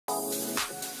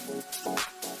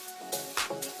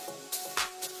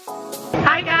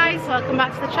welcome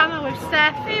back to the channel with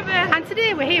Steph. And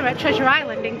today we're here at Treasure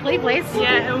Island in Cleveleys.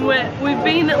 Yeah, and we've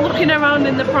been looking around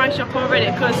in the prize shop already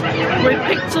because we've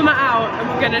picked some out and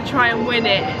we're going to try and win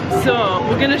it. So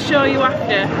we're going to show you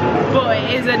after, but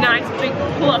it is a nice big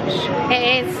plush.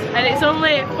 It is. And it's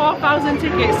only 4,000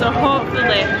 tickets, so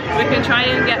hopefully we can try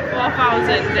and get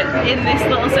 4,000 in this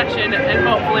little session and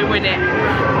hopefully win it.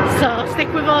 So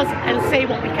stick with us and see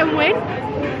what we can win.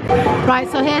 Right,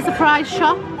 so here's the prize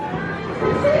shop.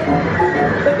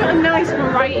 They've got a nice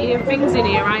variety of things in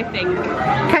here, I think.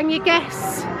 Can you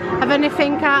guess of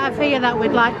anything out of here that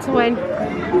we'd like to win?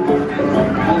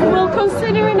 Well,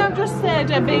 considering I've just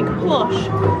said a big plush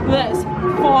that's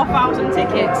 4,000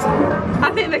 tickets,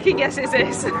 I think they can guess it's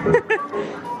this.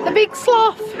 The big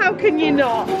sloth. How can you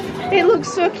not? It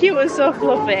looks so cute and so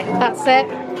fluffy. That's it.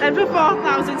 And for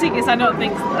 4,000 tickets, I don't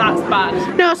think that's bad.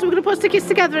 No, so we're going to put tickets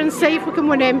together and see if we can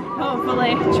win him.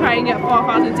 Hopefully try and get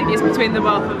 4,000 tickets between the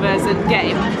both of us and get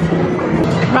him.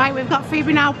 Right, we've got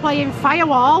Phoebe now playing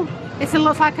Firewall. It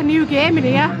looks like a new game in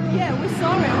here. Yeah, we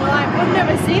saw it. We're like, we've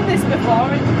never seen this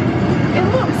before. It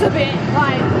looks a bit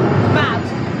like mad.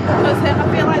 Because I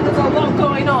feel like there's a lot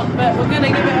going on, but we're going to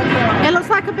give it a go. It looks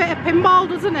like a bit of pinball,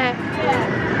 doesn't it?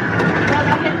 Yeah. Well,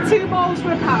 I get 2 balls for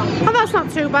 £1. Oh, that's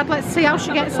not too bad. Let's see how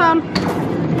she gets on.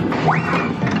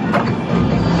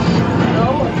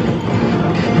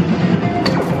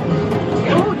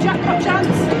 Oh, jackpot chance.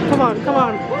 Come on, come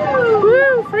on. Woo!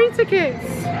 Woo! Free tickets.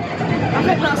 I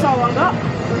think that's all I got.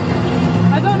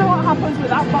 I don't know what happens with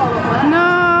that ball up there.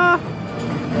 No.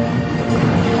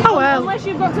 Oh well. Unless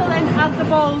you've got to then add the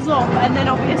balls up and then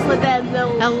obviously then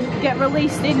they'll get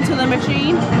released into the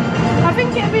machine. I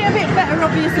think it'd be a bit better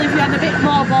obviously if you had a bit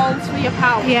more balls for your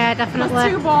 £1. Yeah, definitely.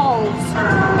 But 2 balls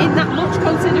in that much,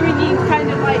 considering you kind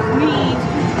of like need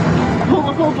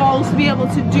multiple balls to be able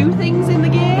to do things in the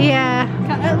game. Yeah.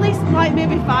 At least like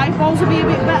maybe 5 balls would be a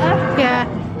bit better. Yeah.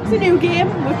 It's a new game,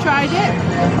 we've tried it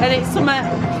and it's something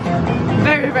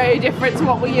very, very different to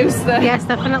what we used to. Yes,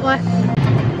 definitely.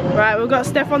 Right, we've got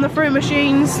Steph on the fruit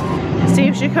machines. See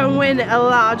if she can win a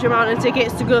large amount of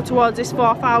tickets to go towards this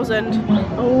 4,000.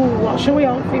 Oh, what shall we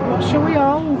hold? What shall we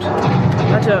hold?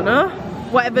 I don't know.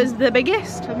 Whatever's the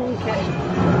biggest. A monkey.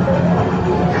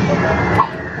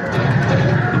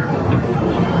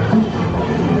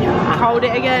 Hold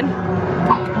it again.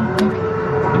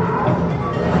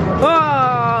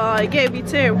 Oh, I gave you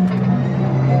 2.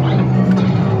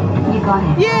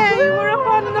 Yay, we're up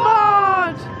on the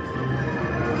board!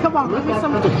 Come on,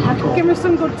 give me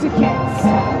some good tickets. 10.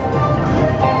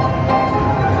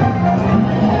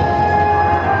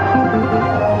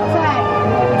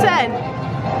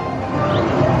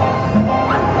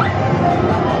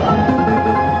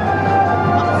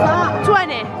 What's that?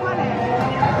 20.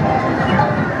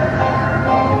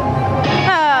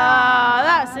 Ah,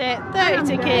 that's it. 30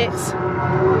 tickets.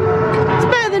 It's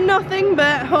better than nothing,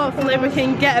 but hopefully we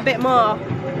can get a bit more.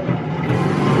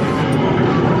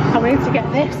 We need to get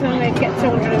this and then get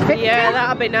 250. Yeah,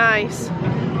 that'd be nice.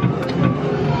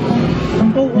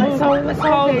 Oh, let's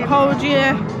hold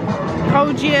your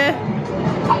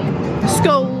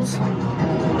skulls.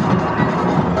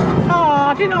 Oh,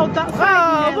 I didn't hold that Oh,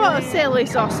 side. what a silly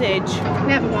sausage.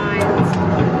 Never mind.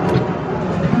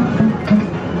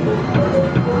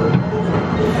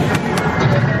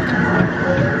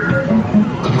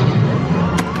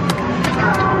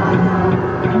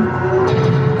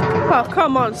 Oh,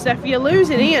 come on, Steph, you're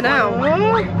losing here now.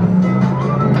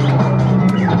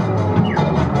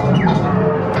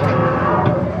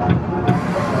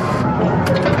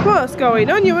 What's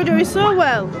going on? You were doing so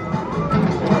well.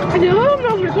 I know, I'm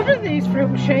not really good at these fruit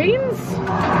machines.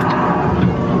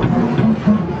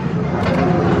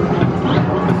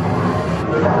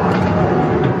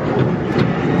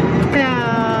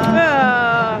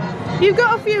 You've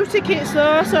got a few tickets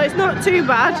though, so it's not too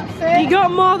bad. You got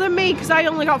more than me because I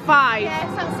only got 5. Yes,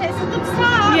 that's it. It's a good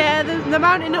start. Yeah, they're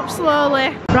mounting up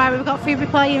slowly. Right, we've got Phoebe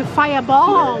playing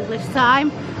Fireball this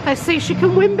time. Let's see if she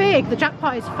can win big. The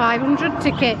jackpot is 500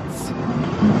 tickets.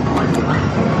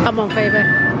 Come on, Phoebe.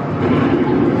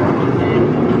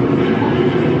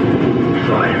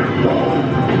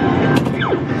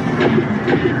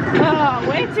 Oh,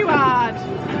 way too hard.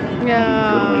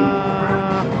 Yeah.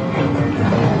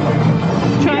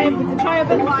 Try a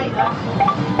bit lighter.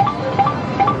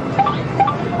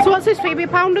 So what's this, Phoebe?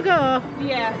 £1 to go?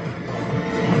 Yeah.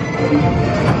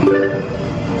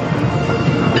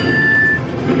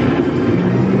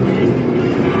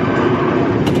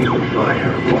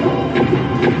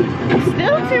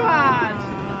 Still too hard.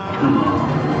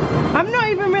 I'm not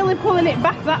even really pulling it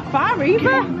back that far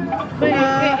either.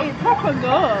 But it proper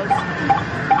goes.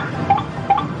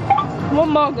 One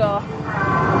more go.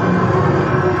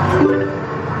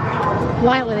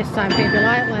 Lightly this time, Phoebe,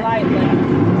 lightly.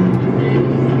 Lightly.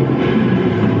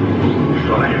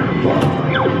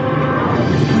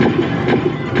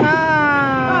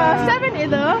 Ah, 70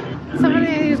 though. 70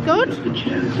 is good. The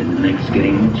chance in the next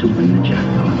game to win the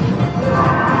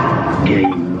jackpot.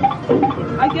 Game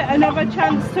over. I get another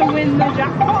chance to win the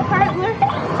jackpot apparently.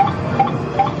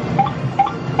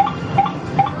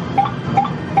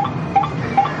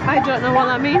 I don't know what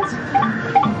that means.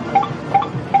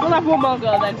 We'll have one more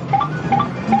go then.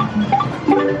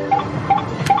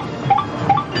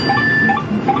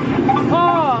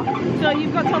 Oh, so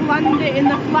you've got to land it in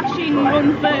the flashing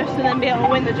one first and then be able to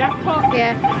win the jackpot?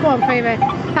 Yeah, go on, Phoebe.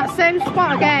 That same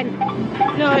spot again.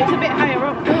 No, it's a bit higher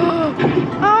up.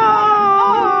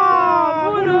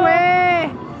 Oh, one away.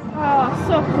 Oh,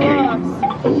 so close.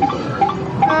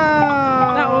 Oh,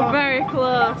 That was very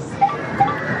close.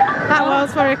 that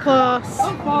was very close.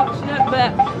 Unfortunate,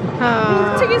 but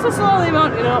Oh, tickets are slowly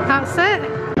mounting up. that's it.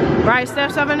 Right,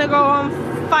 Steph's having to go on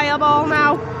fireball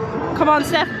now. Come on,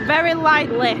 Steph, very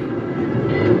lightly.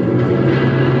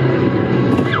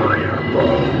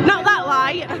 Not that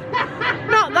light.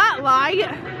 Not that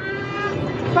light.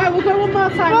 Right, we'll go one more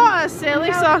time. What a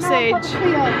silly sausage.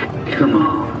 Come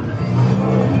on.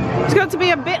 It's got to be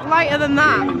a bit lighter than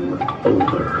that.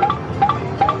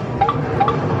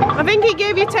 I think he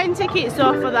gave you 10 tickets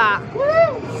though for that.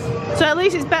 So at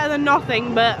least it's better than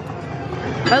nothing, but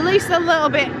at least a little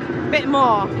bit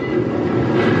more.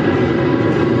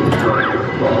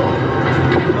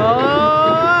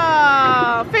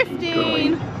 Oh,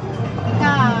 15.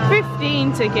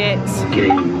 15 tickets.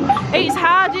 It's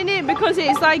hard, isn't it? Because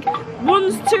it's like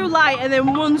one's too light and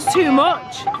then one's too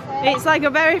much. It's like a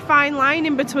very fine line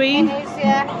in between. It is,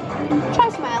 yeah. Try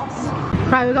something else.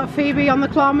 Right, we've got Phoebe on the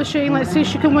claw machine. Let's see if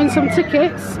she can win some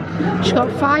tickets. She's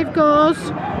got 5 goes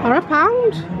or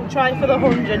 £1. We'll try for the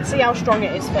 100, see how strong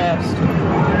it is first.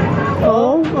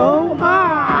 Oh,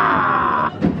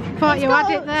 ah! Thought you had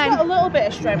it then. It's got a little bit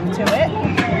of strength to it.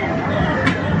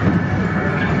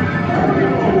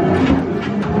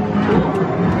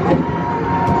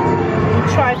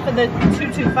 We'll try for the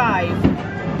 225.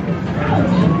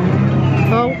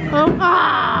 Oh,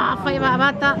 ah! I thought you might have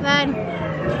had that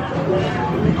then.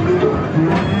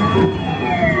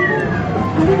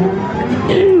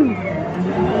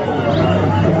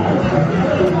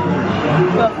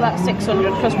 Go for that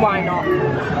 600, because why not?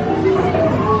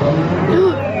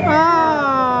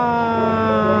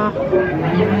 Ah!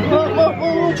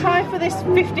 We'll try for this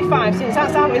 55 since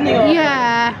that's out in the open.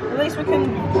 Yeah. At least we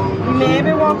can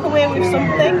maybe walk away with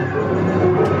something.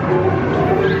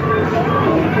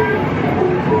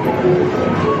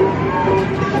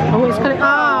 Oh, it's gonna.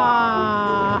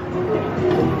 Ah!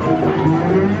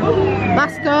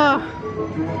 Let's go.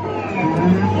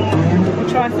 We'll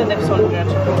try for this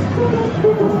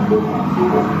 100.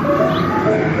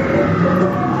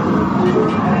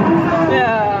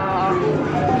 Yeah.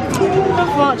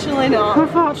 Unfortunately not.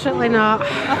 Unfortunately not.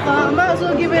 I thought I might as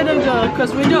well give it a go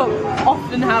because we don't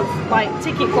often have like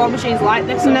ticket claw machines like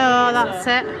this. No, that's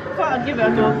it. I thought I'd give it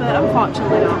a go, but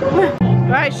unfortunately not.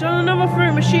 Right, show another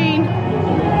fruit machine.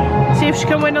 See if she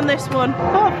can win on this one.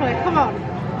 Hopefully, come on.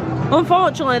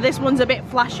 Unfortunately, this one's a bit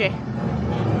flashy.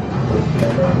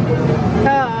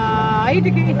 If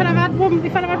I'd have had one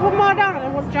more down and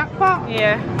then one jackpot,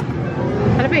 Yeah,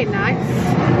 that'd have been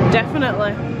nice.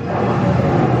 definitely.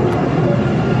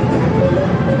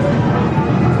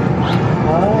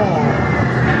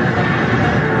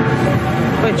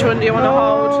 Which one do you want to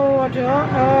hold? Oh, I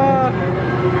don't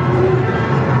know.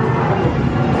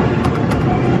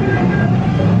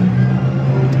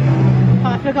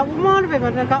 Oh, if I got one more of him,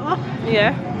 I'd have got off.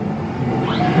 Yeah.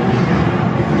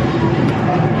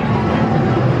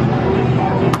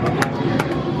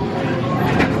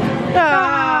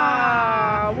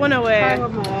 Ah, one away. Try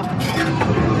one more.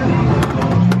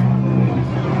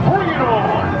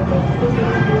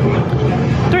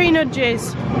 3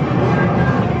 nudges.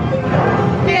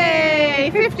 Yay!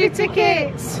 50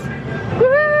 tickets!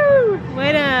 Woohoo!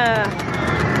 Winner!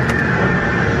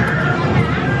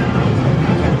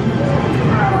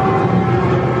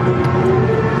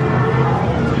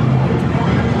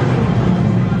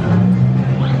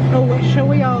 Oh, what shall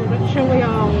we hold? What shall we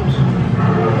hold?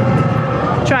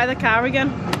 Try the car again.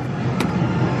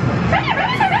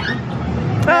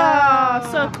 Oh,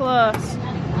 so close.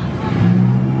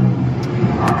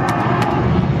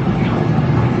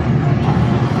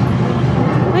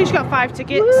 At least you got 5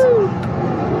 tickets. Woo.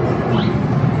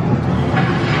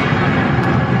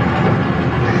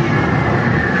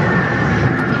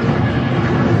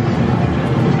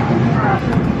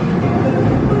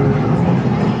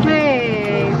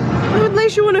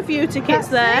 tickets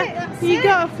there. You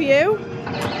got a few.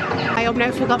 Up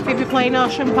next we've got Phoebe playing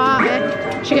Ocean Party.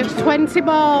 She gets 20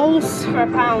 balls. For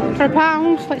 £1. For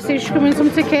 £1. Let's see if she can win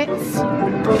some tickets.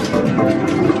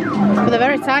 But they're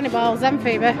very tiny balls then,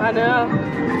 Phoebe. I know.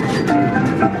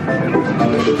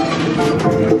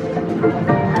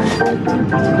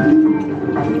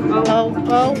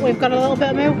 Oh, we've got a little bit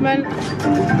of movement.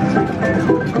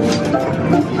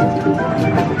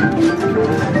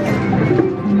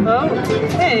 Oh,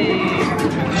 hey.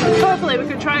 Hopefully we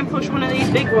can try and push one of these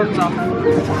big ones off.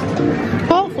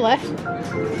 Hopefully.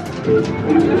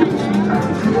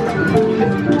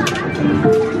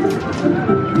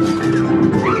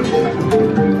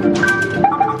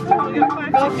 Oh, we got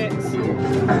 5 tickets.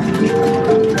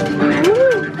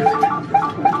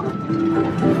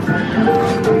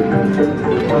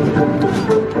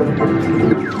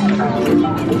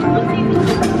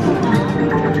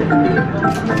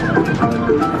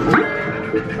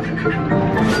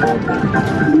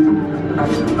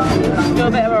 Do a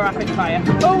bit of a rapid fire.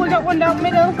 Oh, we got one down the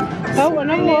middle. Oh,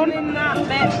 another one. In that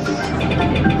bit.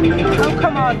 Oh,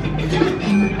 come on.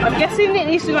 I'm guessing it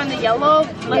needs to go in the yellow.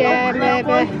 Yeah,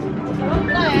 maybe.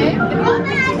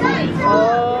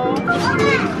 Oh.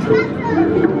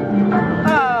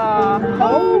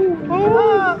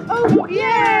 Oh,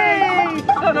 yay!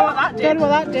 Don't know what that did. Don't know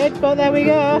what that did, but there we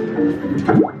go.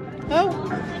 Oh.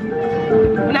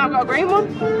 We now got a green one.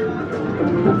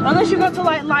 Unless you've got to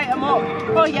like light them up.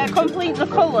 Oh yeah, complete the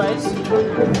colours.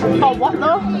 Oh, what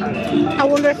though? I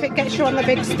wonder if it gets you on the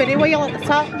big spinny wheel at the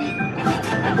top.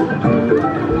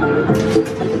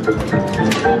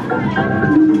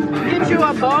 Gives you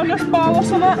a bonus ball or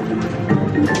something?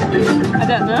 I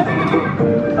don't know.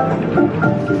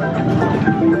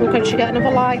 Well, can she get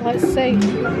another light? Let's see.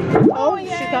 Oh,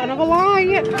 yeah. She's got another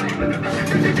light.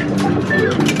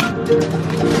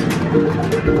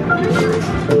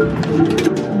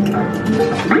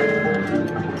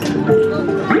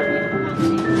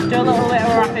 Do a little bit of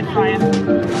a rapid fire.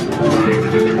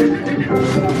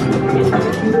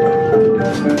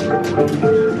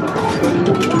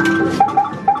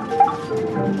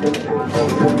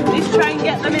 Let's try and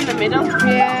get them in the middle.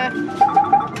 Yeah.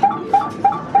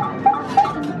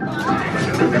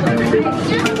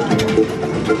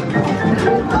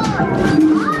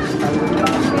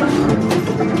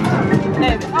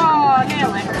 Oh,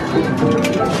 nearly.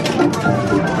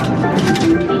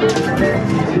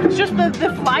 It's just the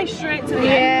fly straight to the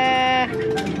end.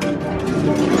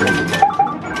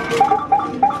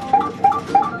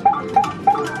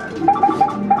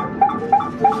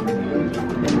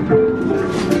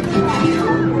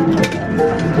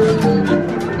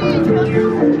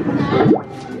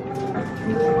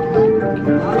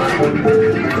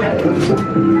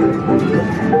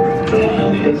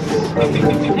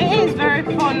 It is very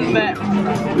fun, but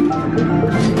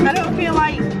I don't feel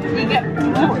like you get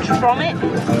much from it.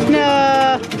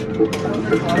 No.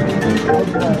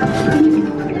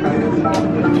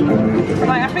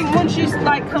 Like, I think once you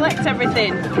like collect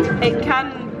everything, it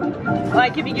can,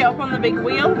 like if you get up on the big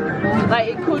wheel, like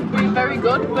it could be very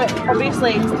good, but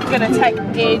obviously it's gonna take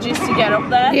ages to get up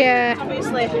there. Yeah.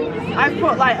 Obviously, I've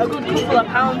put like a good couple of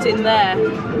pounds in there,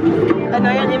 and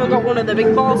I haven't even got one of the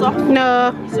big balls off.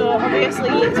 No. So obviously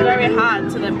it's very hard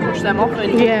to then push them off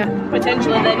and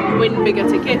potentially then win bigger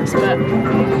tickets, but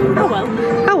oh well.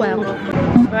 Oh well.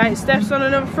 Right, Steph's on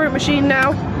another fruit machine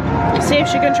now. See if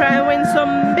she can try and win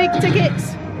some big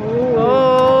tickets.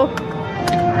 Oh.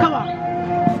 Come on.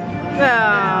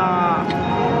 Ah.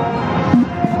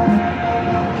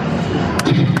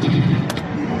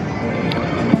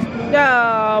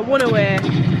 Ah, one away.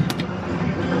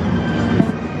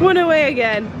 One away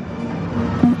again.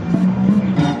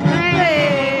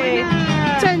 Hey!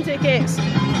 10 tickets. Do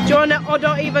you want to odd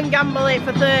or even gamble it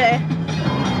for 30?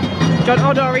 Do you want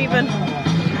odd or even?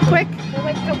 Quick.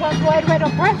 Red or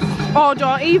press? Odd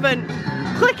or even.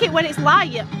 Click it when it's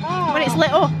light. When it's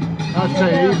lit up. I'll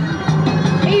say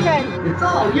Even. it's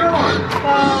all yours.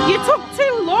 You took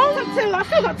too long. I've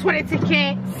still got 20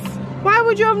 tickets. Why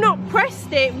would you have not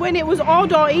pressed it when it was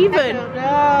odd or even? I don't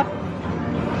know.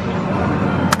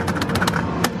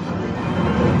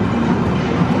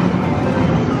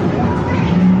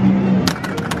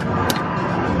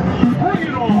 Bring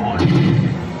it on.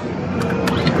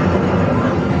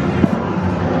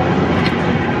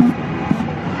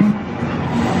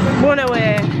 One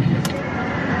away.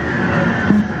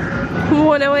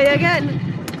 One away again.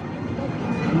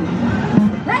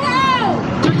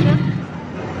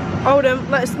 Hold on,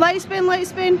 let it spin, let it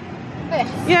spin. This.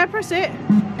 Yeah, press it.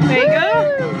 There you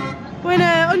go. Win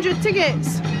 100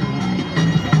 tickets.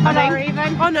 Odd or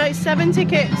even? Oh no, it's 7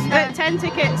 tickets. 10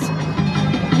 tickets.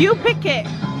 You pick it.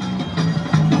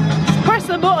 Press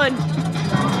the button.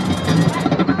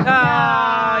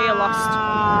 Ah, you lost.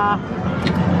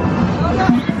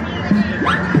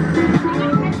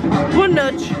 One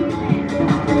nudge.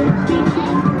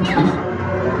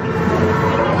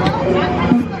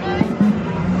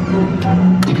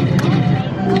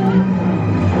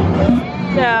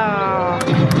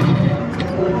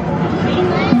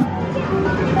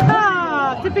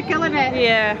 Oh, typical, isn't it?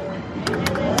 Yeah.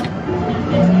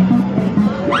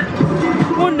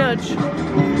 One nudge.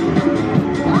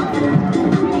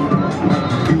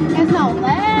 It's not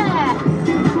there.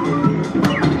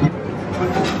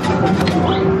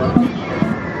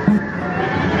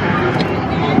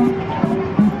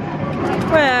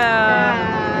 Well.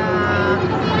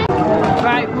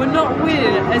 Right, we're not winning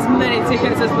as many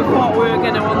tickets as we thought we were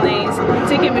going to on these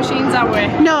ticket machines, are we?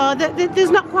 No, there's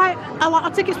not quite a lot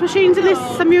of tickets machines in this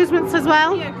amusements as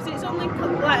well. Yeah, because it's only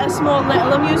like a small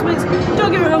little amusements.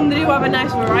 Don't get me wrong, they do have a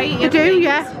nice variety. They do,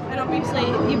 yeah. And obviously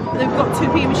they've got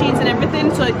 2p machines and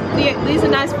everything, so there's a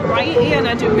nice variety, and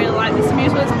I do really like this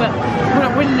amusements, but we're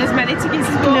not winning as many tickets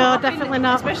as we were. No, definitely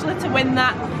not. Especially to win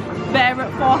that bear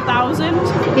at 4,000.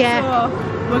 Yeah. So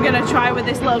we're going to try with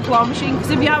this little claw machine,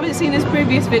 because if you haven't seen this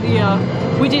previous video,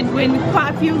 we did win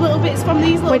quite a few little bits from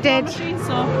these little claw machines,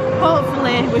 so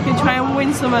hopefully we can try and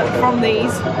win some from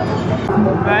these.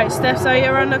 Right, Steph's out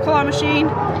here on the claw machine.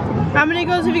 How many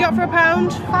goes have you got for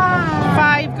 £1?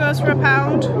 5 goes for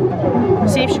 £1.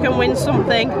 See if she can win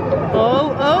something.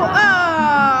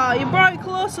 Oh, you brought it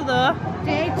closer though.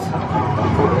 Did.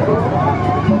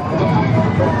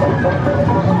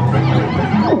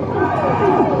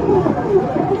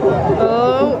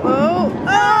 Oh!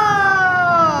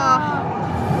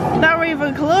 Now we're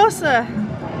even closer.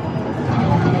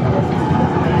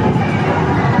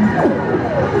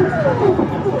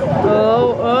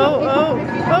 Oh!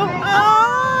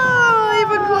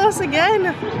 Even closer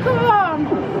again.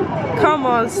 Come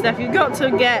on, Steph, you've got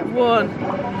to get one.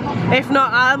 If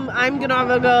not, I'm gonna have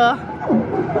a go.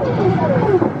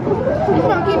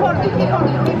 Keep on.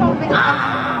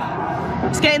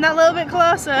 It's getting that little bit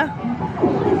closer.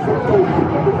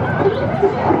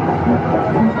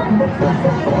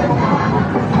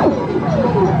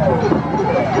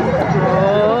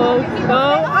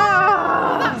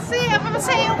 That's it, I've ever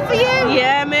set it up for you.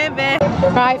 Yeah, maybe.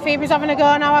 Right, Phoebe's having a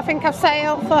go now. I think I've set it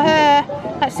up for her.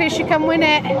 Let's see if she can win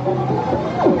it.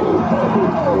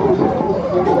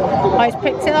 Oh, he's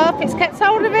picked it up, it's kept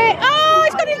hold of it. Oh,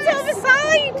 he's got it to the other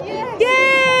side.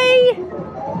 Yay!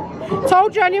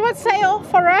 Told you I knew I'd set it up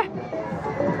for her.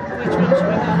 Which one should we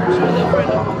go? Should we go for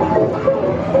another one?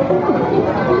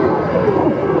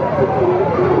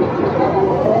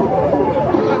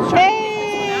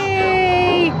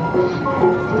 Hey!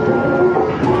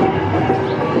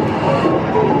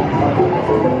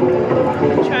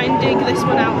 Try and dig this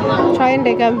one out a little. Try and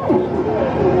dig them. Oh,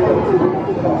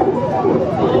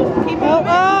 keep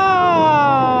moving.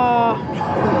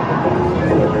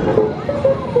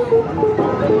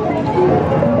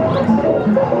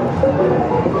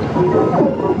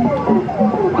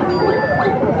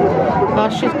 Oh,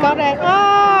 she's got it.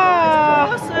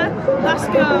 Oh! Closer. Let's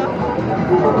go.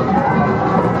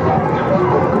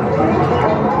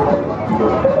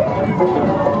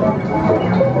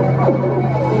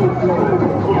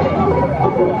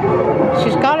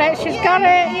 She's got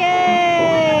it,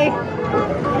 yay!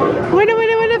 Winner,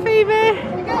 Phoebe!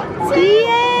 Yay!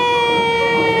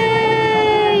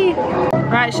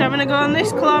 Right, she's having a go on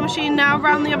this claw machine now,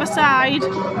 round the other side.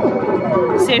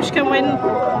 See if she can win.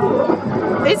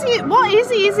 What is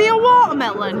he? Is he a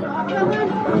watermelon?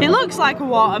 It looks like a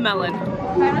watermelon.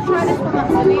 Gonna try this one,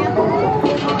 that's in here.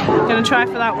 Gonna try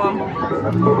for that one.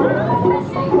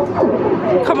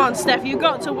 Come on, Steph, you've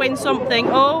got to win something.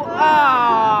 Oh,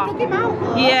 Look him out,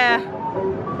 though. yeah.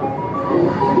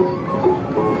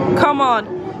 Come on.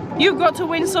 You've got to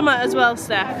win something as well,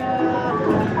 Steph.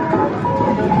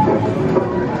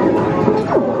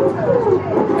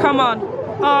 Come on.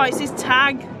 Oh, it's his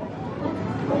tag.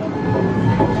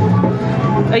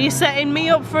 Are you setting me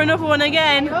up for another one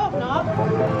again? I hope not.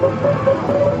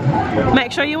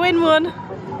 Make sure you win one. I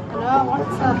know, I want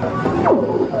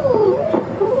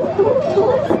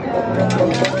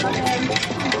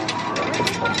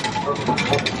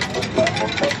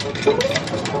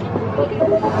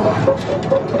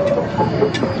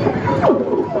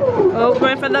Oh,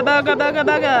 going for the burger. I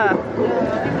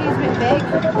think he's a bit big.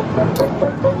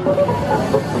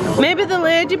 Maybe the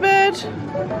ladybird.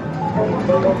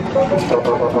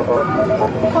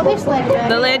 Got this ladybird.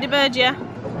 The ladybird, yeah.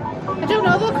 I don't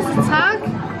know though, because it's a tag.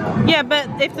 Yeah, but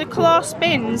if the claw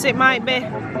spins, it might be.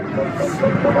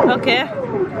 Okay.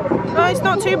 No, it's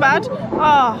not too bad.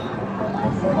 Oh.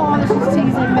 Oh, this is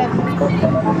teasing me.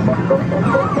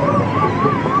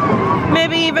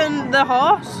 Maybe even the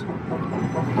horse.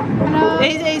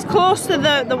 It's close to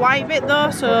the white bit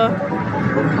though, so.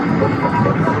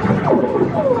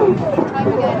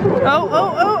 Oh.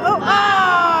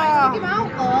 Took him out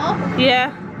though.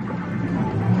 Yeah.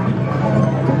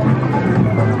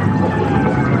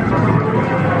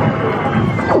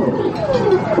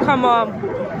 Come on.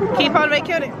 Keep on it,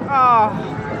 keep it.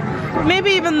 Oh.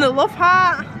 Maybe even the love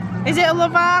heart. Is it a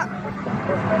love heart?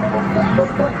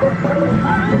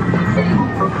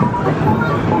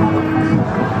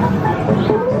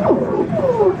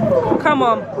 Come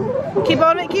on. Keep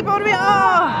on it, keep on it.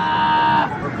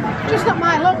 Oh. Just not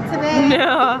my luck today.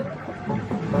 No.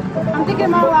 I'm digging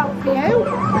them all out for you.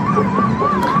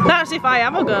 That's if I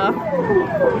have a go.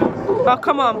 Oh,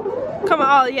 come on. Come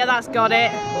on. Oh, yeah, that's got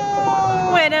it.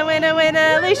 Winner, winner, winner.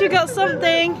 At least you got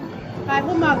something. Right,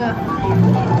 one more go.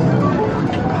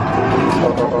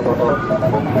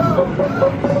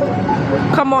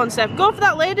 Come on, Seth. Go for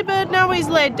that ladybird now he's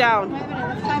laid down. Wait a minute,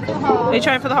 let's try for the horse. Are you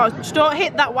trying for the horse? Just don't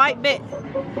hit that white bit.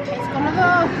 It's gonna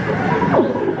go.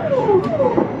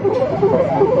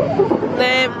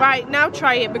 Right, now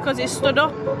try it because it's stood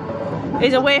up.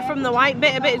 It's away from the white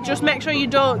bit a bit. Just make sure you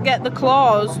don't get the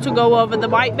claws to go over the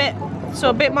white bit. So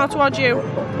a bit more towards you.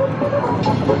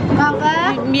 Out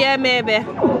there? Yeah, maybe.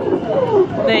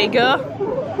 There you go.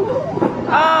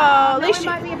 Oh, at least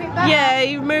might be a bit better. yeah,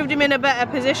 you've moved him in a better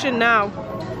position now.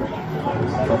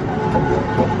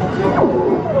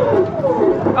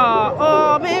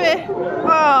 Oh, maybe.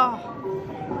 Oh.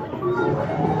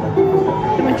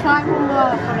 Can we try one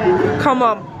more for it? Come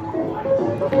on.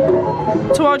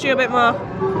 Towards you a bit more.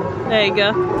 There you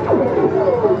go.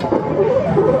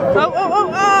 Oh.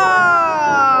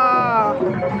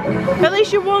 At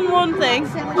least you won one thing.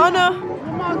 Oh no.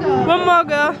 One more go. One more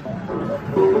go.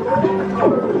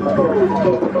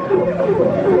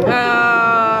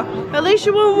 At least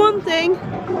you won one thing.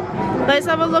 Let's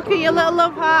have a look at your little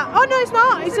love heart. Oh no, it's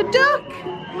not. It's a duck.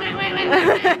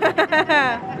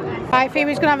 Right,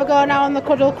 Phoebe's gonna have a go now on the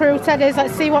Cuddle Crew Teddies.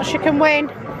 Let's see what she can win.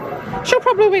 She'll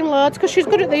probably win loads because she's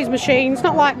good at these machines,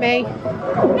 not like me.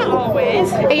 Not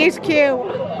always. He is cute.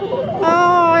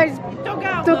 Oh, he's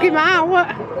dug him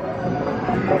out.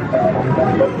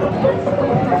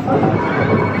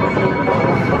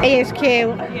 He is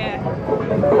cute. Yeah.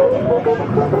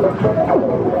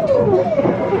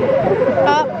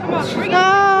 Oh, Come on, bring it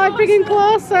I'm bringing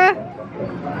closer.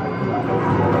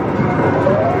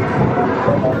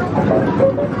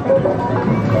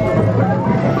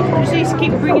 Just need to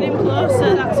keep bringing him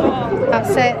closer, that's all. That's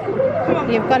it. Come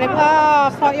on. You've got him. Oh, I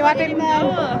thought you had him then. Come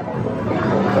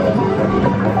on.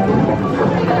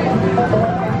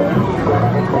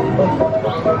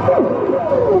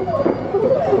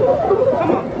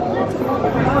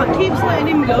 Oh, it keeps letting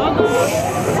him go though.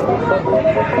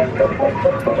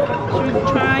 Should we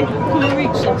try? Can we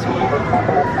reach this one?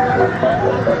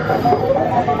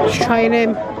 She's trying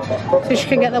him so she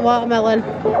can get the watermelon.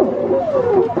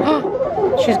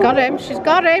 Oh, she's got him. She's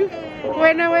got him.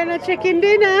 Winner, winner, chicken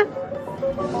dinner.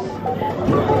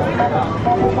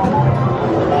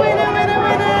 Winner, winner,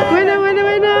 winner. Winner, winner,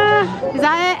 winner. Is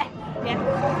that it?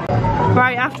 Yeah.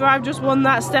 Right, after I've just won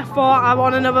that, Steph thought I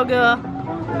want another go.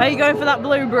 Are you going for that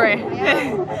blueberry?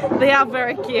 Yeah. They are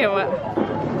very cute.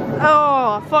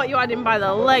 Oh, I thought you had him by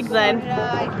the leg then.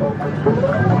 Right.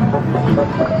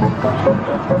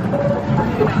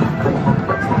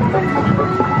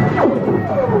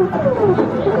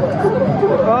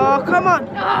 Oh, come on.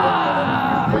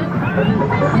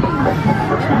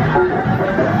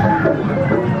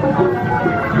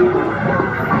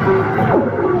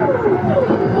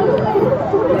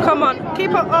 Come on,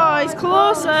 keep up. Oh, he's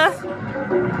closer.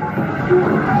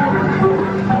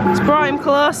 It's brought him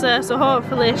closer, so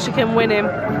hopefully she can win him.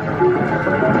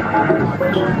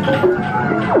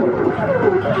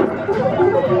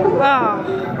 Oh,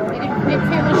 Didn't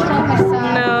feel as strong this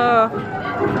time. no.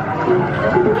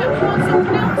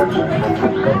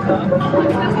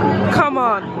 Come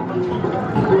on.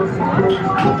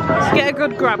 Let's get a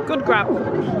good grab, good grab.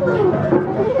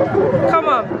 Come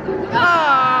on.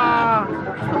 Ah.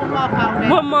 One more pound.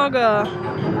 One more go.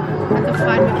 I can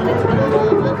find it when it's been a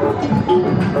little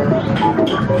bit.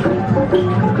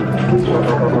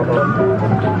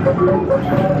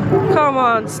 Come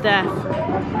on, Steph.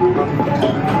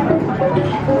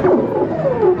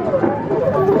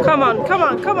 Come on, come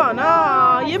on, come on.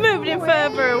 Oh, you moved him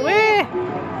further away.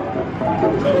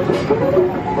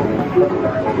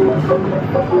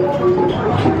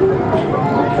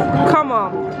 Come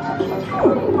on.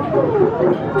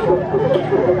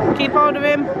 Keep hold of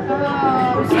him.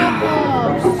 Oh, so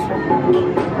close.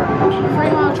 3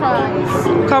 more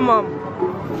tries. Come on.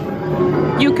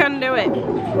 You can do it.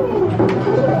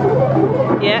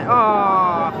 Yeah.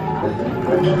 Oh.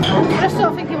 I just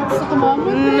don't think he wants to come on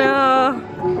with me. No.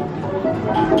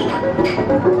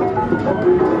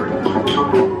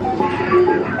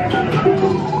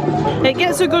 It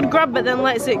gets a good grab but then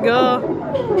lets it go.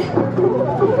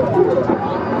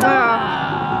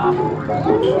 Ah.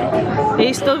 Are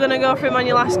you still gonna go for him on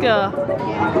your last go?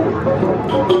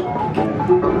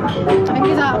 I think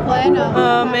he's out of play now.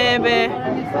 Oh, maybe.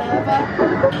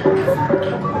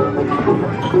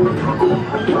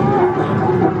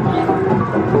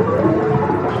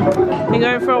 You're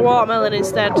going for a watermelon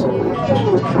instead. Oh,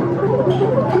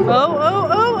 oh,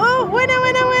 oh, oh! Winner,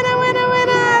 winner, winner, winner,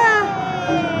 winner!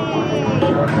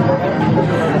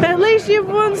 At least you've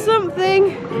won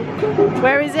something.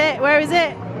 Where is it? Where is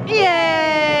it?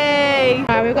 Yay!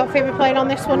 Right, we've got Phoebe playing on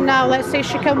this one now. Let's see if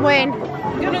she can win.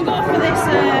 I'm gonna go for this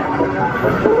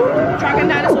dragon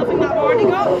dinosaur thing that I've already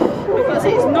got because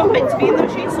it's not meant to be in the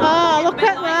machine. So Oh, look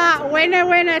at that! Winner,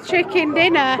 winner, chicken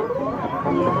dinner.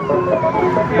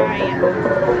 Right.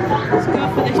 Let's go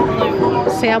for this blue one.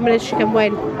 See how many she can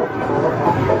win.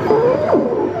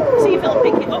 See if it'll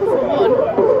pick it up for one.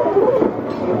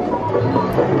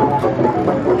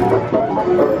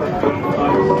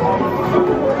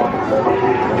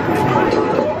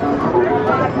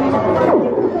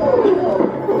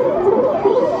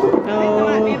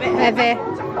 Oh, heavy.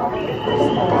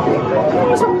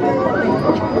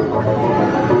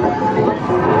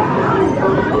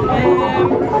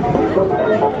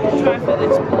 Try for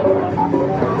this blue one.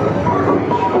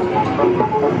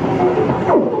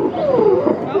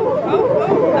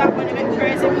 Oh, that went a bit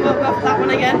crazy. We won't go for that one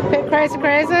again. Bit crazy,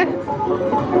 crazy. I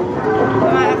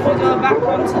might have to go back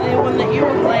onto the one that you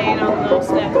were playing on though,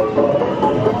 Steph.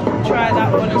 Try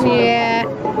that one as well. Yeah.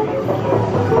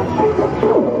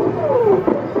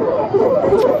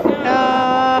 No,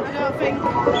 I don't think.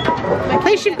 At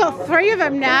least you've got 3 of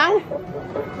them now.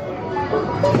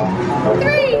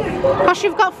 3! Because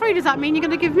you've got 3, does that mean you're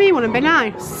going to give me one and be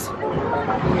nice?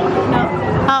 No.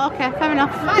 Oh, okay, fair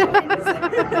enough.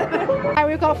 Right,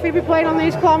 we've got Phoebe playing on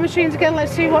these claw machines again.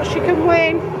 Let's see what she can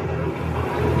win.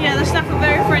 Yeah, the staff are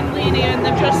very friendly in here and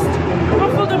they've just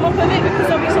ruffled them up a bit because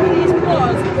obviously with these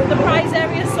claws, the prize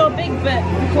area is so big but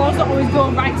the claws don't always go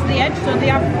right to the edge, so they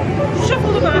have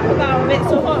shuffled them out about a bit,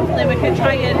 so hopefully we can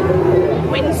try and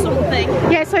win something.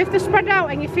 Yeah, so if they're spread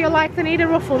out and you feel like they need a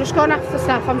ruffle, just go and ask the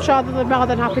staff. I'm sure they're more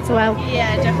than happy to help.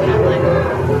 Yeah, definitely.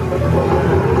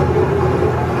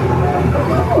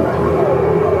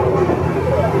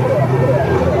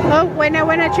 Oh, winner,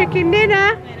 winner, chicken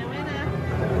dinner. Winner, winner.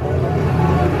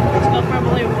 Let's go for a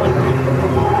blue one.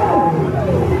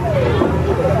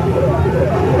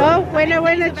 Oh, winner,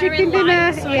 winner, These are very chicken dinner.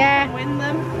 light, so you Yeah. can win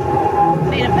them.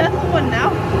 Need a purple one now.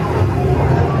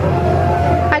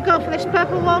 I go for this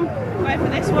purple one. Wait for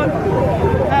this one.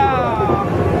 Oh.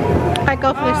 I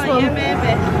go for this one. Yeah,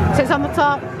 maybe. So it's on the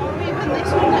top. Or even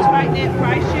this one that's right near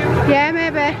price shoe. Yeah,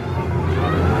 maybe.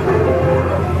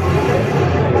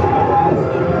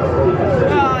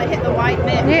 Oh, I hit the white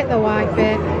bit. Hit the white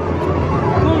bit.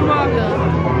 One more go.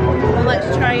 And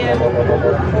let's try and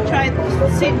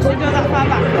see if we go that far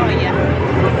back for you.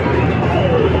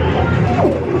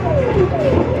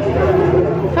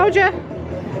 Told you.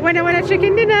 Winner, winner,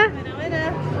 chicken dinner. Winner,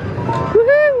 winner.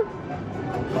 Woohoo!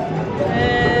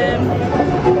 Um,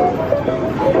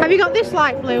 Have you got this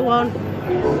light blue one?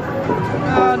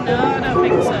 Oh no, I don't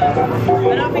think so.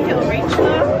 I don't think it'll reach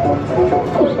though.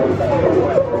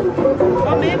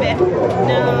 Or maybe.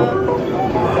 No.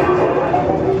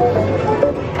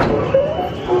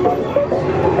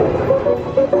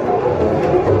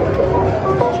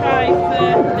 Try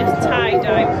for this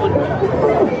tie-dye one.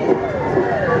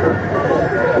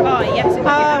 Oh yes, it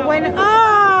When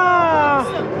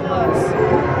so close.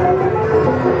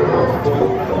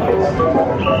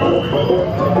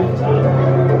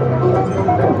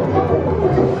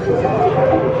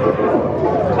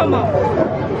 Come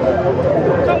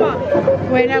on. Come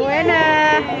on. Winner, winner.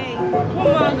 Yay. Come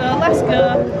on, girl. Let's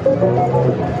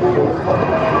go.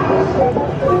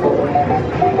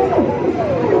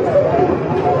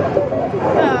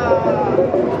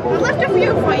 I left a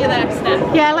few for you there,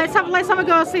 Steph. Yeah, let's have a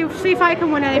go. See if I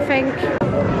can win anything.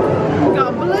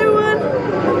 Got a blue one,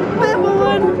 purple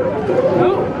one,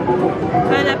 oh,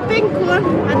 and a pink one,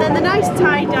 and then the nice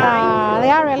tie-dye. Ah, they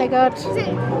are really good. Is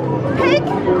it pig?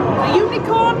 A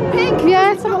unicorn pig?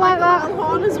 Yeah, It's something got like that. a little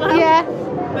horn as well. Yeah.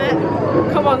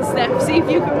 But come on, Steph. See if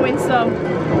you can win some.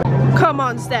 Come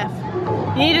on, Steph.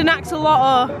 You need an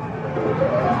axolotl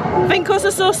I think because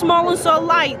they're so small and so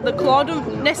light, the claw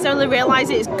don't necessarily realise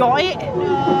it's got it.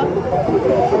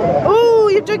 Oh,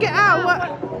 you dug it out.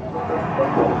 What?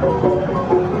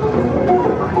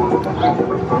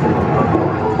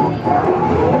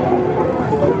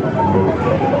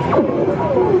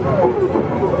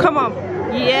 Come on.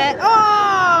 Yeah.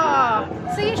 Oh!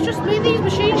 See, it's just me, these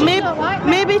machines Maybe, don't like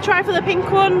me. maybe try for the pink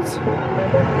ones.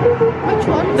 Which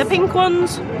ones? The pink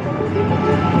ones.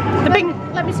 The pink.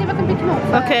 Let me see if I can pick them up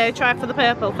first. Okay, try for the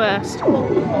purple first.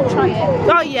 We'll try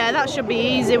it. Oh yeah, that should be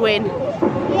easy win.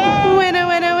 Yay! Winner,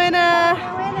 winner, winner.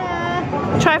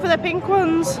 Winner! Try for the pink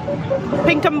ones.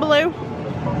 Pink and blue.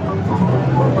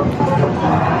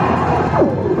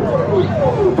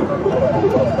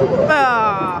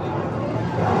 Ah.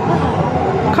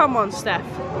 Come on, Steph.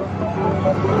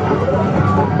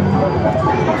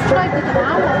 Let's try with them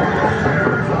out.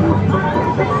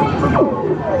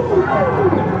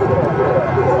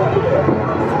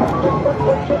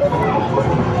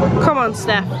 Come on,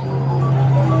 Steph.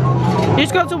 You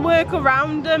just got to work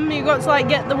around them. You got to like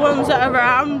get the ones that are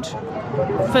around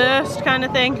first, kind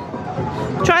of thing.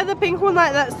 Try the pink one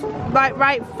like that's like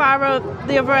right far up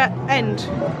the other end.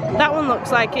 That one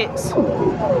looks like it's.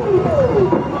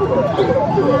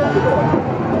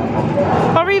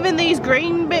 Or even these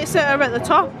green bits that are at the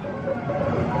top.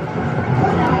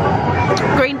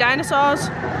 Green dinosaurs.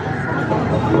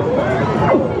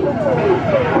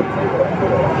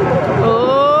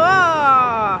 Oh!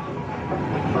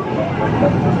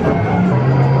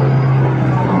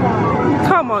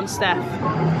 Come on, Steph.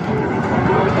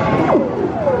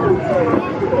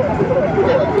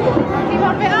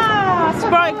 It's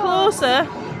right closer.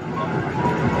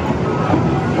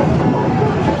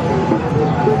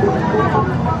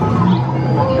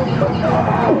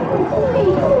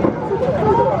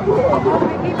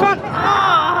 Come on.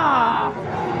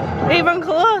 Oh, even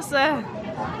closer.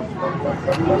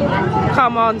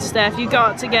 Come on, Steph, you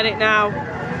got to get it now.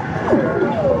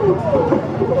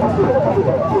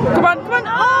 Come on, come on.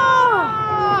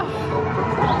 Oh!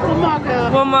 One more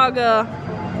go. One more go.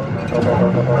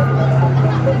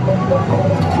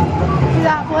 Is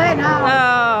that play now?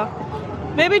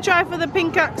 Oh. Maybe try for the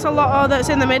pink axolotl that's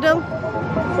in the middle.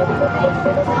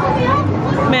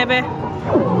 Maybe.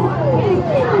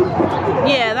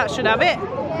 Yeah, that should have it.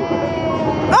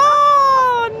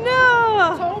 Oh no!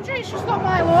 I told you, it's just not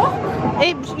my luck.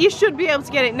 You should be able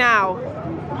to get it now.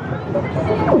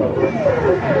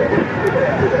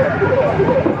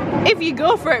 If you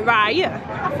go for it right. I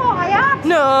thought I had.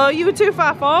 No, you were too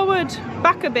far forward.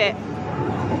 Back a bit.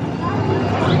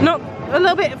 No, a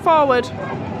little bit forward.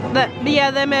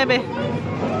 Yeah, there maybe.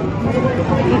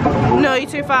 No, you're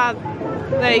too far.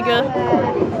 There you go.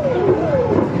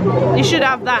 You should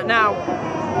have that now.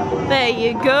 There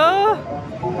you go.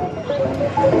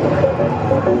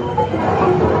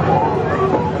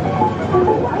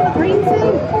 Green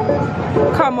thing.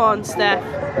 Come on, Steph.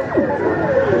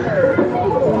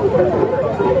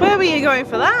 Where were you going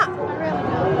for that?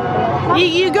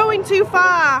 You're going too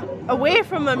far away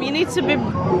from them. You need to be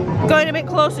going a bit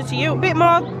closer to you. A bit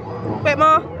more. Bit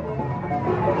more.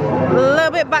 A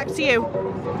little bit back to you.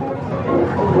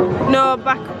 No,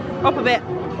 back up a bit.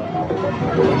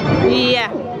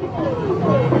 Yeah.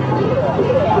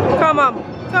 Come on.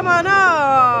 Come on.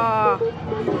 Oh.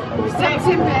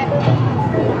 Sexy bit.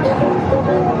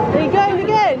 Are you going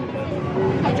again?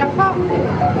 Hey, jackpot.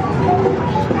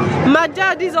 My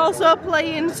dad is also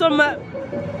playing some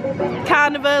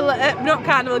carnival, not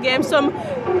carnival games, some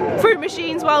fruit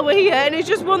machines while we're here, and he's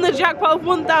just won the jackpot of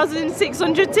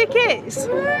 1,600 tickets.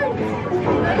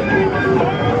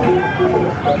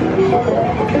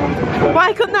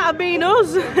 Why couldn't that have been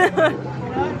us?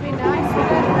 That'd be nice.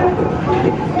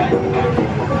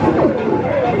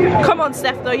 Come on,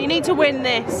 Steph, though, you need to win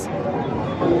this.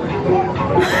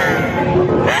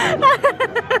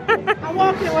 I'm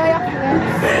walking away after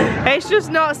this. It's just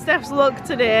not Steph's luck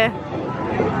today.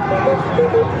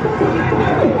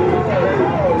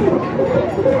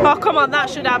 Oh, come on, that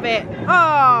should have it.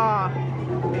 Oh.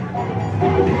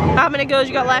 How many goes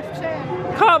you got left?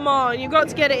 Come on, you've got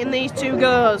to get it in these 2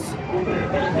 goes.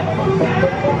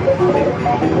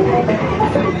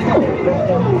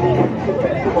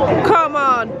 Come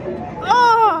on.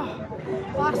 Oh.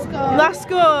 Last go. Last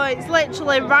go. It's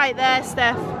literally right there,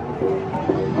 Steph.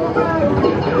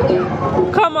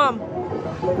 Come on.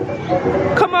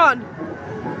 Come on.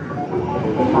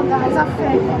 Come on, guys, have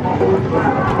faith.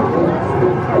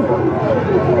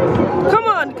 Come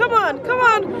on, come on, come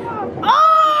on. Oh!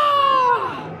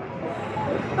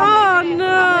 Oh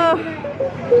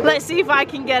no. Let's see if I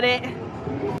can get it.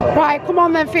 Right, come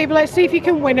on then, Phoebe, let's see if you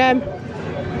can win them.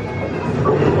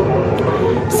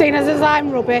 seeing as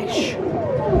I'm rubbish.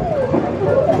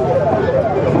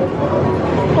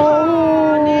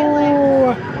 Oh, nearly.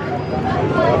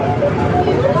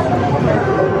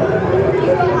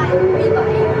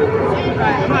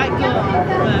 Right, I might go.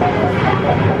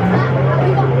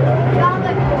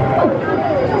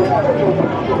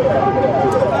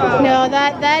 No,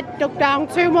 they're dug down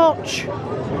too much.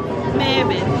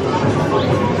 Maybe.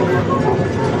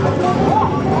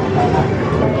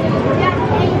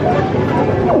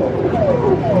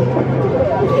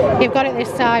 You've got it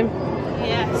this time.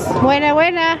 Yes. Winner,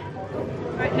 winner.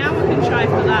 Right, now we can try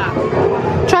for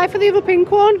that. Try for the other pink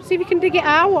one. See if you can dig it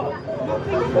out. What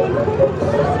pink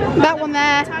one? That one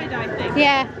there. Tie-dye thing.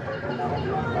 Yeah.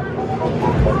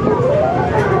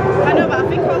 I know, but I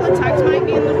think all the tags might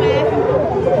be in the way.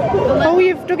 Oh,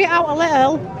 you've dug it out a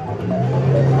little.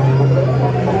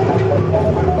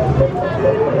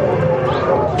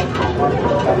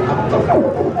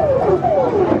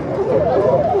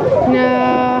 No.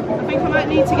 I think I might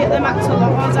need to get them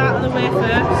axolotls out of the way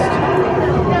first.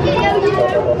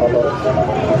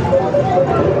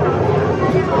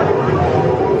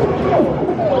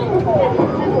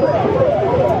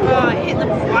 Oh, I hit the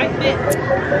white bit.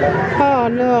 Oh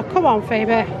no, come on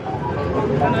Phoebe. I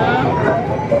know.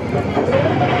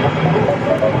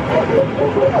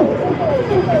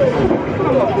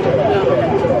 Come on.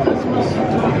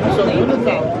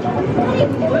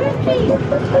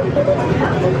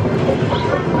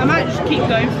 I might just keep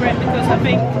going for it because I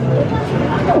think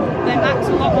them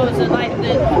axolotls are like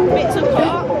the bits of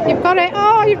caught. You've got it.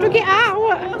 Oh, you've dug it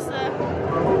out. Closer.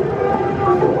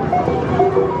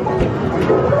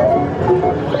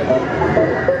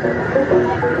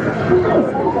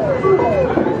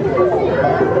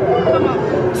 Come on.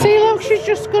 See, look, she's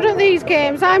just good at these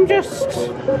games. I'm just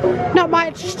not my.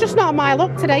 It's just not my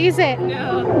luck today, is it?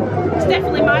 No, it's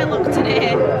definitely my luck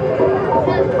today.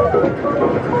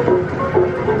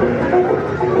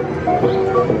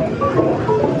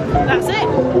 That's it.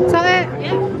 Is that it?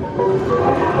 Yeah.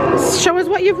 Show us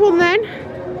what you've won then.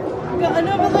 Got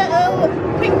another little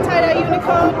pink tie-dye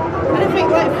unicorn, and I think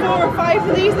like 4 or 5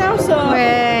 of these now. So.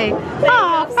 Way.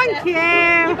 Oh, thank you. You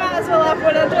might as well have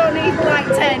one. I don't need like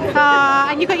 10.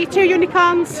 And you got your 2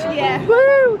 unicorns. Yeah.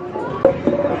 Woo!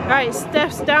 Right,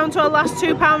 Steph's down to her last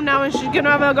 £2 now, and she's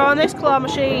gonna have a go on this claw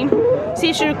machine. See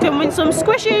if she can win some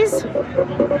squishies.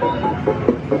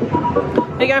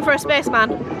 Are you going for a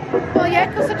spaceman? Well, yeah,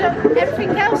 because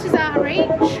everything else is out of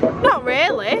reach. Not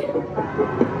really.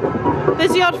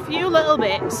 There's the odd few little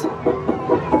bits.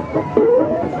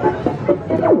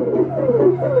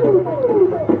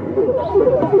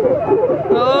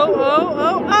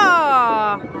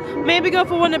 Ah! Maybe go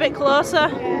for one a bit closer.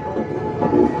 Yeah.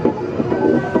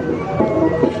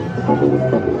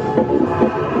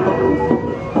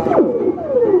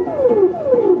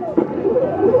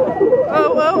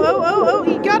 Oh,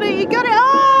 you got it,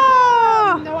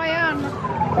 oh! No, I am.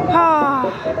 Ah,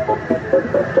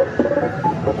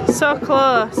 so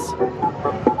close.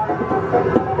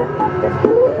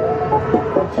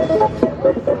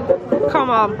 Come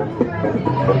on.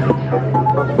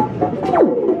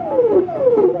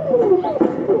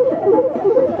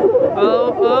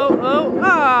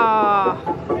 Ah.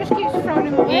 Just keeps throwing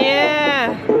him away.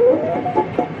 Yeah.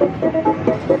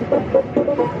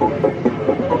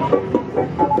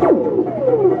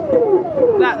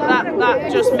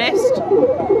 That just missed.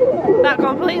 That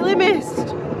completely missed.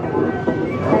 It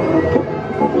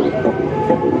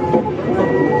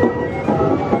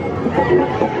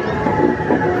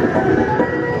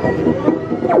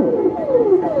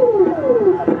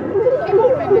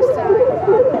won't be this time.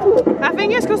 I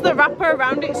think it's because the wrapper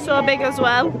around it's so big as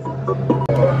well.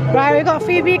 Right, we've got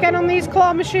Phoebe again on these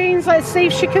claw machines. Let's see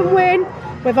if she can win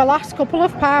with the last couple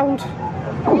of pounds.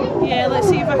 Yeah, let's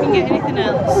see if I can get anything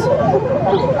else.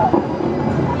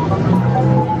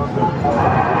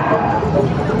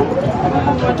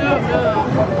 Oh, I don't know.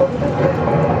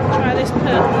 Try this purple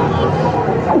one.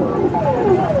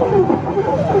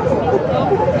 Oh,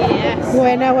 yes.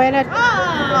 Winner, winner.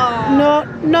 Oh!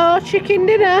 No chicken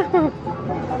dinner.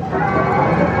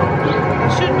 I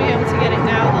should be able to get it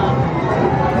now though.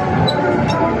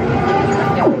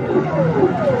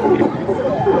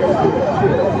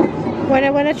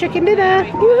 Winner, chicken dinner.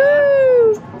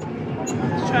 Woohoo!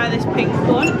 Let's try this pink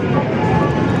one.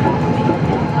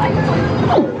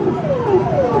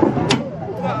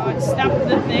 Oh, it stabbed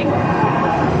the thing.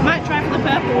 Might try for the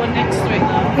purple one next to it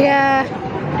though. Yeah.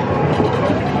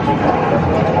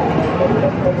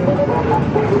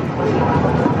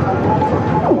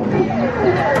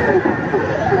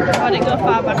 I didn't go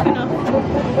far back enough.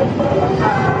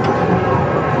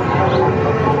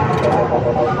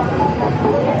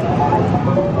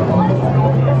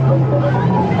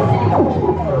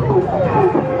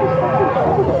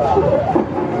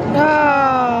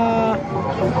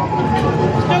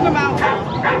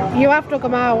 You have dug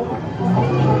them out.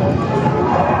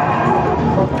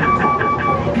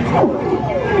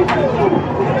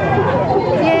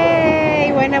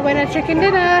 Yay! Winner, winner, chicken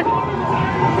dinner.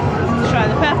 Let's try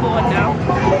the purple one now.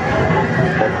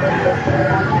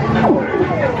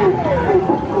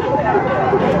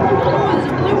 Oh, there's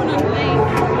a blue one underneath.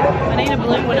 I need a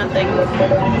blue one, I think.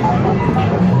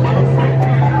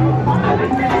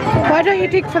 Why don't you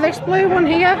dig for this blue one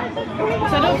here?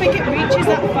 So I don't think it reaches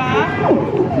that far.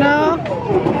 No.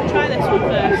 Try this one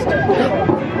first.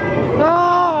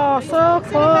 Oh, so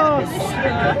close.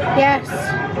 Yes.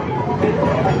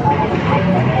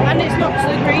 And it's not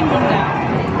the green one now.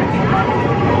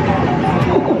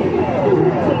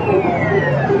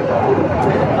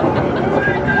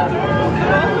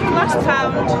 Last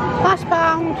pound. Last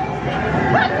pound.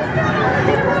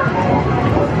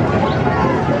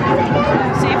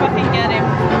 See if I can get him.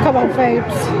 Come on,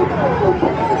 Phoebes.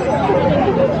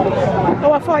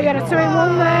 Oh, I thought you had a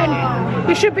 2-in-1 then.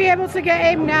 You should be able to get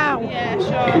him now. Yeah,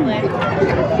 surely.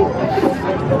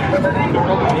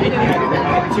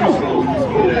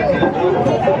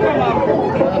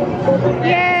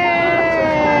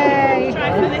 Yay! Try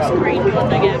for this green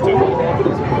one again.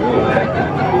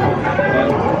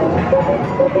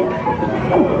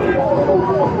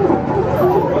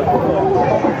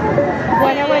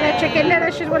 Winner, winner, chicken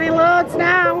dinner. She's winning loads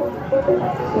now.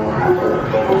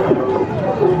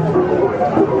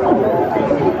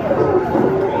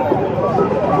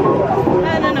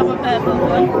 And another purple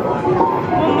one.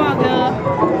 One more go.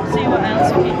 See what else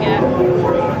we can get.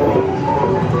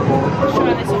 Let's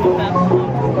try this other purple one.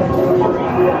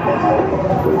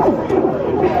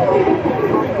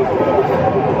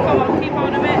 Come on, keep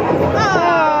on a bit. Oh!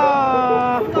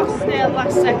 Lost it at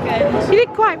last second. You did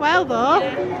quite well though.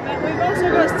 Yeah, but we've also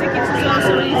got tickets as well, so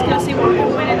we need to go see what we can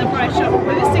win in the prize shop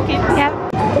with his tickets. Yep.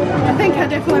 I think I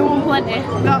definitely won plenty.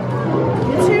 Got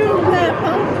 2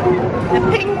 purple, a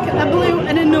pink, a blue,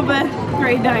 and another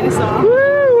grey dinosaur.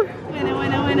 Woo! Winner,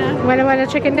 winner, winner. Winner, winner,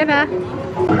 chicken dinner.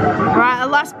 Right, a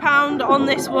last pound on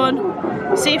this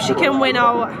one. See if she can win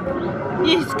out.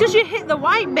 It's because you hit the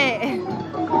white bit.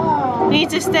 You need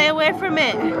to stay away from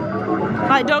it.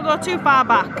 Like, don't go too far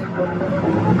back.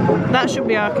 That should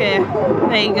be okay.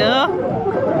 There you go.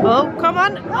 Oh, come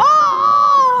on.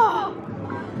 Oh!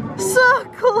 So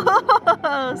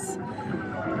close.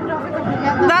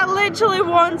 That literally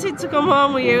wanted to come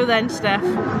home with you then, Steph.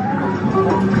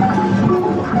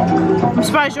 I'm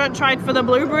surprised you haven't tried for the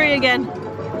blueberry again.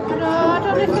 No, I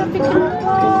don't know if I'll pick it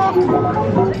up.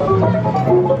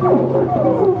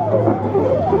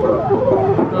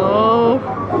 Oh.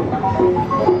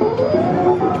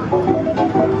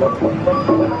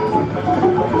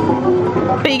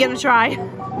 But you're gonna try? I'm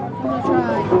gonna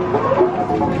try.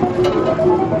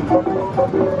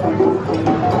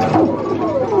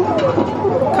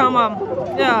 Come on.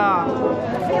 Yeah. I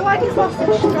feel like it's lost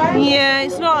its strength. Yeah,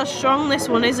 it's not as strong, this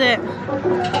one, is it?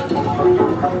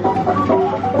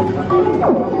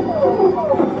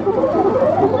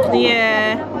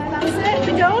 Yeah. That's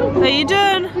it, we're done. Are you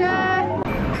done? Yeah.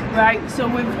 Right, so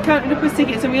we've counted up his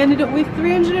tickets and we ended up with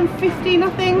 315, I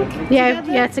think. Yeah,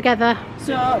 together. yeah, together.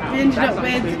 So we ended up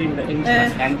with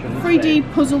a 3D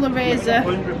puzzle eraser,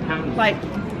 like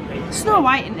Snow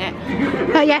White, isn't it?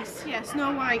 Yes. Yeah,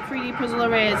 Snow White 3D puzzle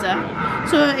eraser.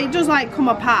 So it does like come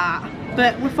apart,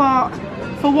 but we thought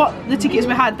for what the tickets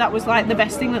we had, that was like the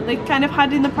best thing that they kind of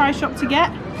had in the prize shop to get.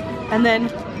 And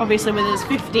then obviously with us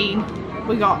 15,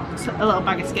 we got a little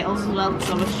bag of Skittles as well,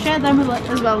 so we'll share them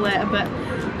as well later. But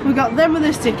we got them with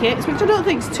us tickets, which I don't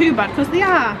think is too bad because they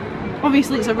are,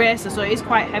 obviously it's a racer, so it is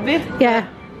quite heavy. Yeah.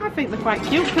 I think they're quite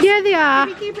cute. Yeah, they are.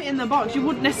 If you keep it in the box, you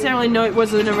wouldn't necessarily know it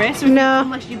was an eraser. No.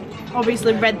 Unless you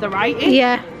obviously read the writing.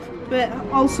 Yeah. But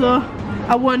also,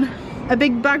 I won a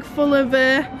big bag full of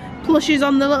plushies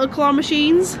on the little claw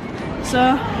machines. So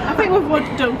I think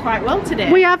we've done quite well today.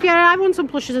 We have, yeah. I won some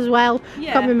plushes as well.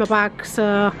 Yeah. Got them in my bag,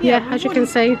 so yeah, as you can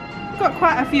see. Got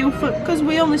quite a few because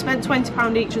we only spent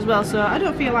 £20 each as well, so I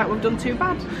don't feel like we've done too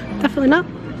bad. Definitely not.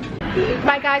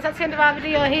 Right guys, that's the end of our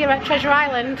video here at Treasure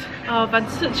Island. Oh, I've had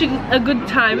such a good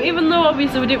time. Even though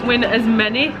obviously we didn't win as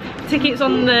many tickets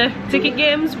on the ticket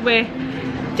games, we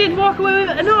did walk away with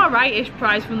an alright-ish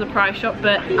prize from the prize shop,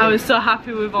 but I was so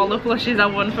happy with all the plushies I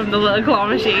won from the little claw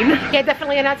machine. Yeah,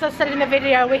 definitely, and as I said in the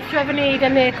video, if you ever need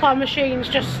any claw machines,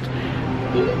 just,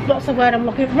 what's the word I'm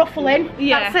looking, ruffling,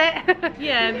 yeah. That's it.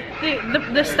 Yeah,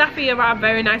 the staff here are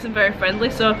very nice and very friendly,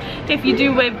 so if you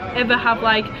do ever have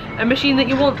like a machine that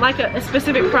you want like a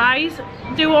specific prize,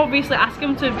 do obviously ask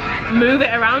them to move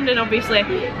it around and obviously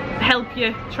help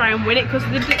you try and win it, because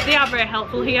they are very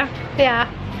helpful here. Yeah.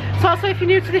 So also if you're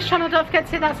new to this channel, don't forget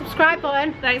to hit that subscribe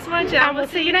button. Thanks so much, and we'll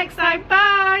see you next time.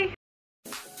 Bye.